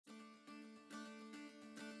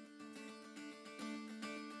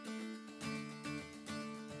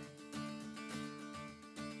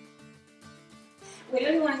We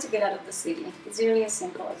really wanted to get out of the city. It's really as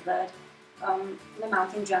simple as that. I'm a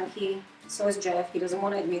mountain junkie, so is Jeff. He doesn't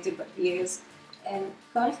want to admit it, but he is. And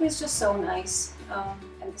Conifer is just so nice,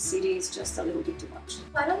 and the city is just a little bit too much.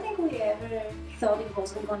 I don't think we ever thought it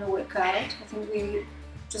wasn't going to work out. I think we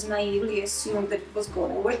just naively assumed that it was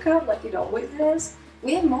going to work out like it always has.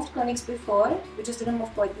 We have moved clinics before, we just didn't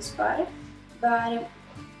move quite this far. But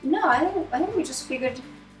no, I think we just figured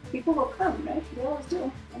people will come, right? They always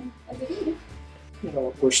do, and they did. You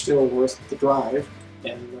know, we're still worth the drive,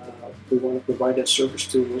 and we want to provide that service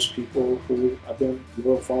to those people who have been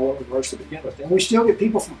loyal followers of ours to begin with. And we still get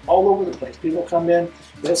people from all over the place. People come in,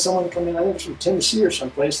 we had someone come in, I think from Tennessee or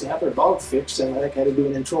someplace, they have their dog fixed, and I think had to do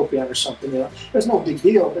an entropion or something, you know. There's no big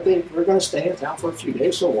deal, but they were going to stay in town for a few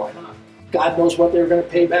days, so why not? God knows what they were going to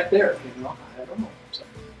pay back there, you know, I don't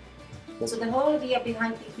know. So the whole idea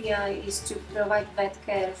behind PPI is to provide vet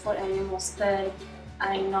care for animals that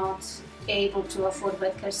are not able to afford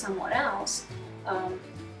vet care somewhere else.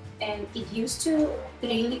 And it used to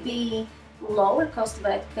really be lower cost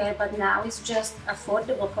vet care, but now it's just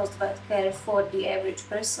affordable cost vet care for the average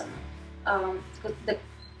person.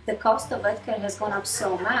 The cost of vet care has gone up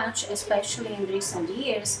so much, especially in recent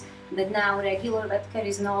years, that now regular vet care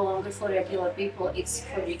is no longer for regular people, it's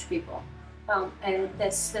for rich people. And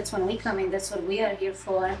that's when we come in, that's what we are here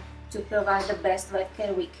for, to provide the best vet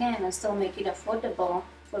care we can and still make it affordable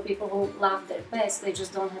for people who love their pets. They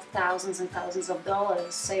just don't have thousands and thousands of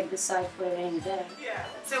dollars saved aside for a rainy day. Yeah.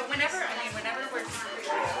 So whenever we're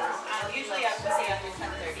usually I would say after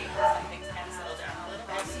 10:30 when things kind of settle down a little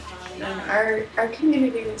bit. Our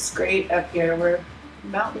community is great up here. We're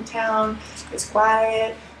mountain town. It's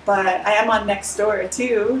quiet, but I am on next door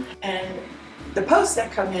too, and the posts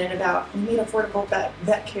that come in about we need affordable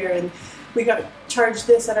vet care, and we got charged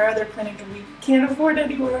this at our other clinic and we can't afford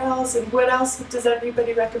anywhere else, and what else does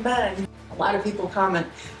everybody recommend? A lot of people comment,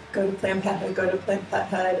 go to Planned Pethood, go to Planned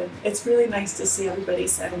Pethood, and it's really nice to see everybody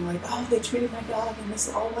saying like, oh, they treated my dog and this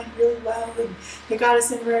all went really well and they got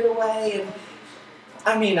us in right away. And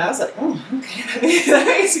I mean, I was like, oh, okay, that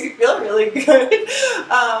makes me feel really good.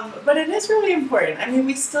 But it is really important. I mean,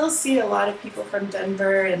 we still see a lot of people from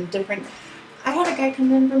Denver and different. I had a guy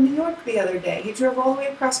come in from New York the other day. He drove all the way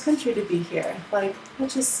across country to be here. Like,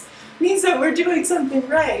 that just means that we're doing something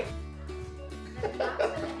right.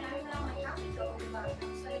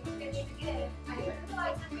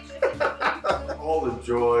 All the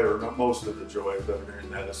joy, or not most of the joy of veterinary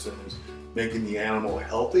medicine is making the animal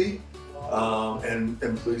healthy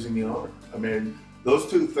and pleasing the owner. I mean,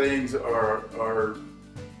 those two things are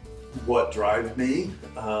what drive me.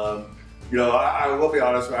 You know, I will be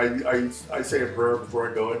honest, I say a prayer before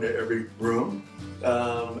I go into every room,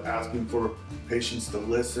 asking for patients to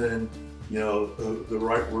listen, you know, the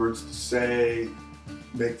right words to say,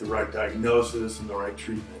 make the right diagnosis and the right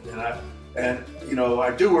treatment. And you know,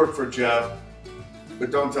 I do work for Jeff, but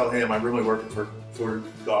don't tell him, I'm really working for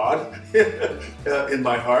God in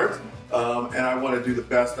my heart. And I want to do the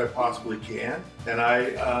best I possibly can. And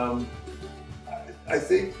I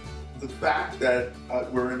think the fact that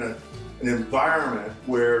we're in an environment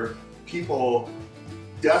where people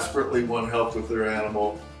desperately want help with their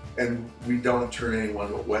animal and we don't turn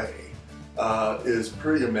anyone away is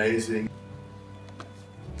pretty amazing.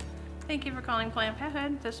 Thank you for calling Planned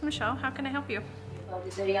Pethood. This is Michelle. How can I help you? Well,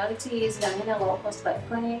 the reality is running a low-cost vet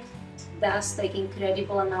clinic does take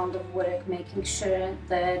incredible amount of work, making sure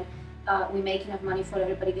that we make enough money for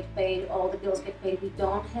everybody to get paid, all the bills get paid. We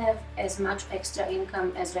don't have as much extra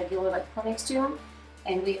income as regular vet clinics do,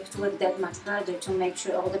 and we have to work that much harder to make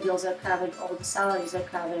sure all the bills are covered, all the salaries are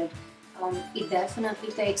covered. It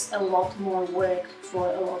definitely takes a lot more work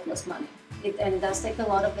for a lot less money. And does take a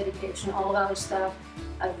lot of dedication. All of our staff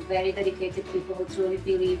are very dedicated people who truly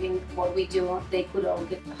believe in what we do. They could all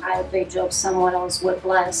get higher paid jobs somewhere else, work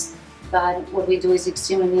less, but what we do is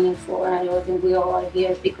extremely meaningful, and I really think we all are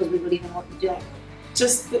here because we believe in what we do.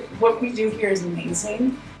 Just what we do here is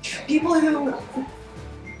amazing. People who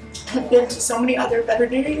have been to so many other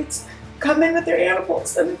veterinarians come in with their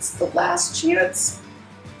animals, and it's the last chance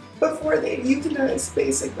before they euthanize,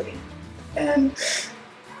 basically. And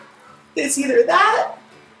it's either that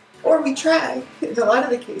or we try in a lot of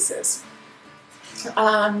the cases.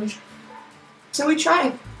 So we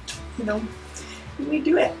try, you know, and we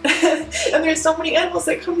do it. And there's so many animals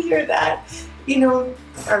that come here that, you know,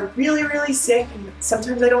 are really, really sick, and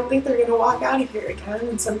sometimes I don't think they're gonna walk out of here again,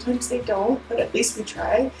 and sometimes they don't, but at least we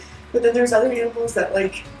try. But then there's other animals that,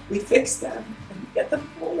 like, we fix them and we get them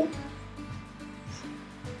home.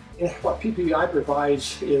 Yeah, what PPI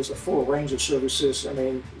provides is a full range of services. I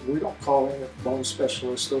mean, we don't call in a bone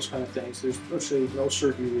specialist, those kind of things. There's virtually no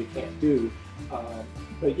surgery we can't do.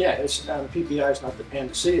 But yeah, PPI is not the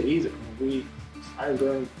panacea either. I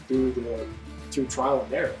learned through trial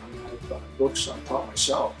and error. I mean, I've done books I've taught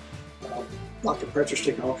myself. Dr. Pretcher's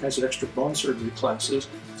taking all kinds of extra bone surgery classes,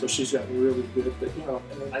 so she's gotten really good. But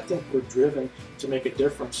I mean, I think we're driven to make a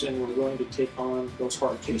difference, and we're willing to take on those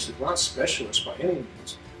hard cases. We're not specialists by any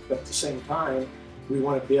means, but at the same time, we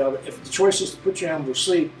want to be able. If the choice is to put your animal to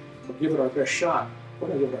sleep or give it our best shot, we're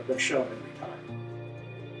going to give it our best shot every time.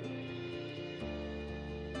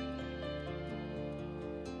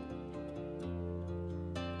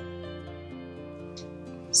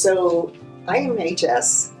 So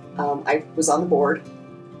IMHS, I was on the board,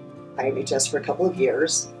 IMHS, for a couple of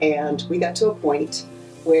years, and we got to a point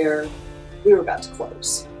where we were about to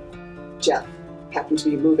close. Jeff happened to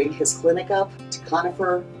be moving his clinic up to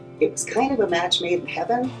Conifer. It was kind of a match made in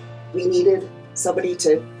heaven. We needed somebody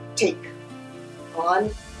to take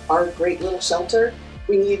on our great little shelter.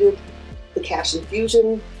 We needed the cash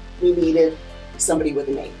infusion. We needed somebody with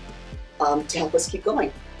a name to help us keep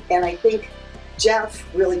going. And I think Jeff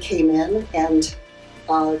really came in and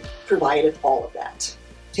provided all of that.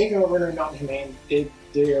 Taking over Intermountain Humane,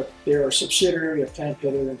 they're a subsidiary of Pethood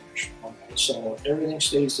International. So everything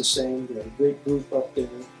stays the same. They're a great group up there,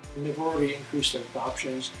 and they've already increased their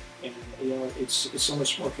adoptions. And it's so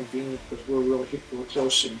much more convenient because we're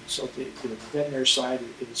close, and so the veterinary side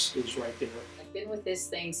is right there. I've been with this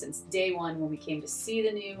thing since day one when we came to see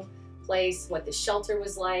the new place, what the shelter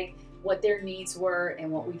was like, what their needs were,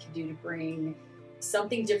 and what we could do to bring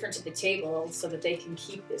something different to the table so that they can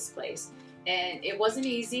keep this place. And it wasn't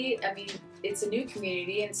easy. I mean, it's a new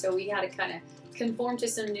community, and so we had to kind of conform to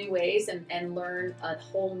some new ways and learn a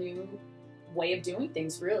whole new way of doing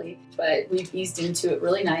things, really. But we've eased into it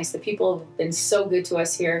really nice. The people have been so good to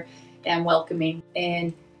us here and welcoming.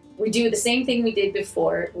 And we do the same thing we did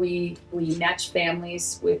before. We match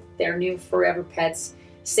families with their new forever pets.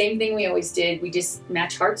 Same thing we always did. We just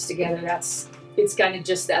match hearts together. It's kind of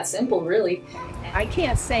just that simple, really. I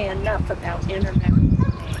can't say enough about Intermountain.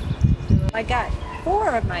 I got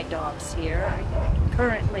 4 of my dogs here.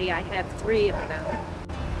 Currently, I have 3 of them.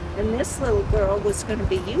 And this little girl was going to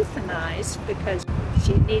be euthanized because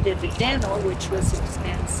she needed a dental, which was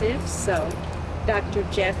expensive. So Dr.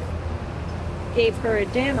 Jeff gave her a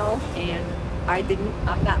dental, and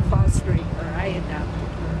I'm not fostering her, I adopted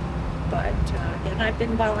her. But, and I've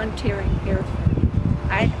been volunteering here for,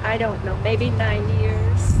 I don't know, maybe 9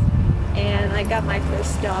 years. And I got my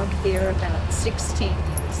first dog here about 16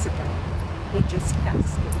 years ago. He just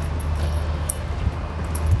passed away.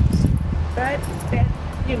 But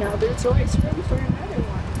there's always room for another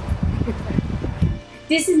one.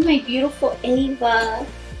 This is my beautiful Ava.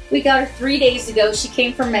 We got her 3 days ago. She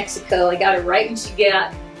came from Mexico. I got her right when she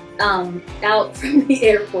got out from the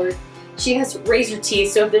airport. She has razor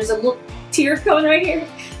teeth, so if there's a little tear coming right here,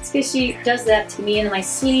 it's because she does that to me in my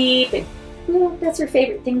sleep. And that's her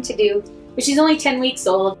favorite thing to do. But she's only 10 weeks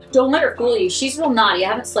old. Don't let her fool you. She's real naughty. I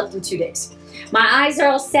haven't slept in 2 days. My eyes are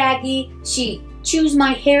all saggy. She chews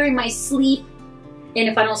my hair in my sleep. And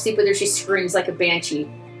if I don't sleep with her, she screams like a banshee.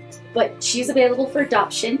 But she's available for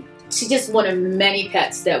adoption. She's just one of many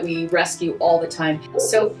pets that we rescue all the time.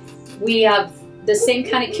 So we have the same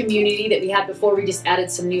kind of community that we had before. We just added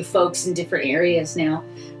some new folks in different areas now.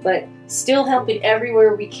 But still helping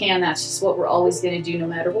everywhere we can. That's just what we're always going to do no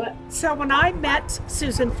matter what. So when I met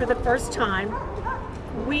Susan for the first time,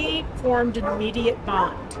 we formed an immediate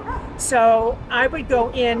bond. So I would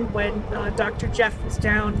go in when Dr. Jeff was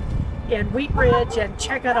down in Wheat Ridge and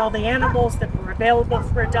check out all the animals that were available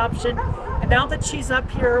for adoption. And now that she's up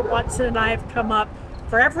here, Watson and I have come up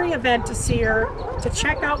for every event to see her, to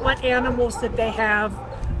check out what animals that they have.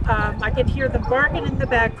 I can hear them barking in the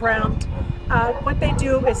background. What they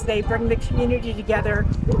do is they bring the community together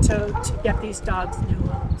to get these dogs new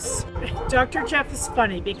homes. Dr. Jeff is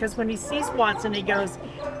funny because when he sees Watson, he goes,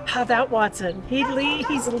 "How that Watson? He's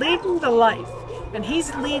leading the life." And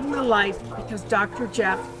he's leading the life because Dr.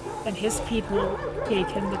 Jeff and his people gave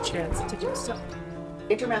him the chance to do so.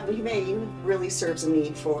 Intermountain Humane really serves a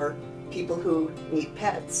need for people who need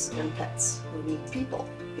pets and pets who need people,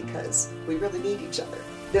 because we really need each other.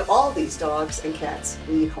 All these dogs and cats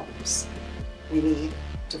need homes. We need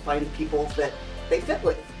to find people that they fit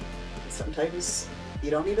with. Sometimes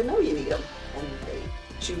you don't even know you need them, and they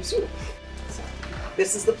choose you. So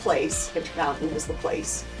this is the place, Intermountain is the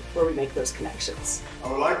place where we make those connections.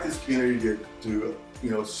 I would like this community to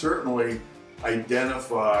certainly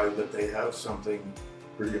identify that they have something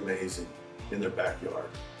pretty amazing in their backyard,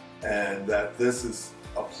 and that this is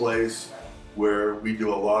a place where we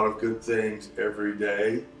do a lot of good things every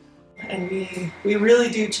day. And we really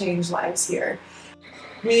do change lives here.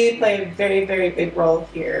 we play a very, very big role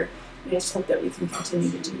here. I just hope that we can continue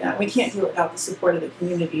to do that. We can't do it without the support of the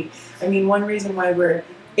community. I mean, one reason why we're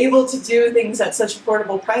able to do things at such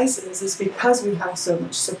affordable prices is because we have so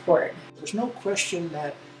much support. There's no question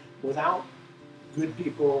that without good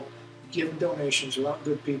people giving donations, without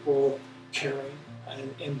good people caring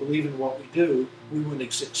and believing what we do, we wouldn't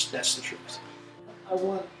exist. That's the truth. I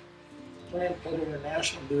want Planned Parenthood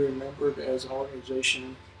International to be remembered as an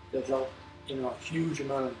organization that helped a huge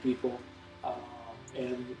amount of people,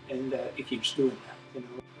 and that it keeps doing that.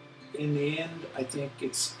 In the end, I think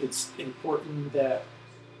it's important that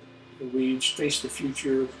we face the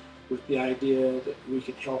future with the idea that we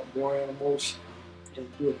can help more animals and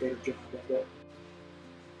do a better job at it.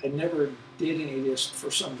 I never did any of this for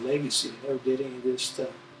some legacy. I never did any of this to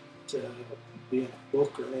be in a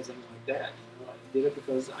book or anything like that. I did it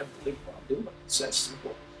because I believe what I'm doing. It's that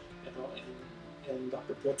simple. And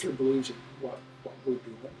Dr. Pethood believes in what we're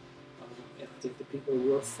doing. And I think the people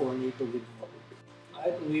who work for me believe in what we do.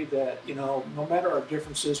 I believe that, no matter our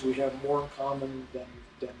differences, we have more in common than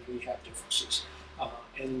we have differences.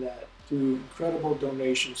 And that through incredible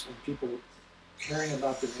donations and people caring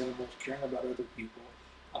about their animals, caring about other people,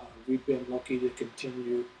 we've been lucky to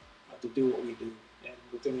continue to do what we do. And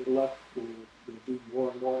with any luck, we'll do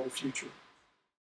more and more in the future.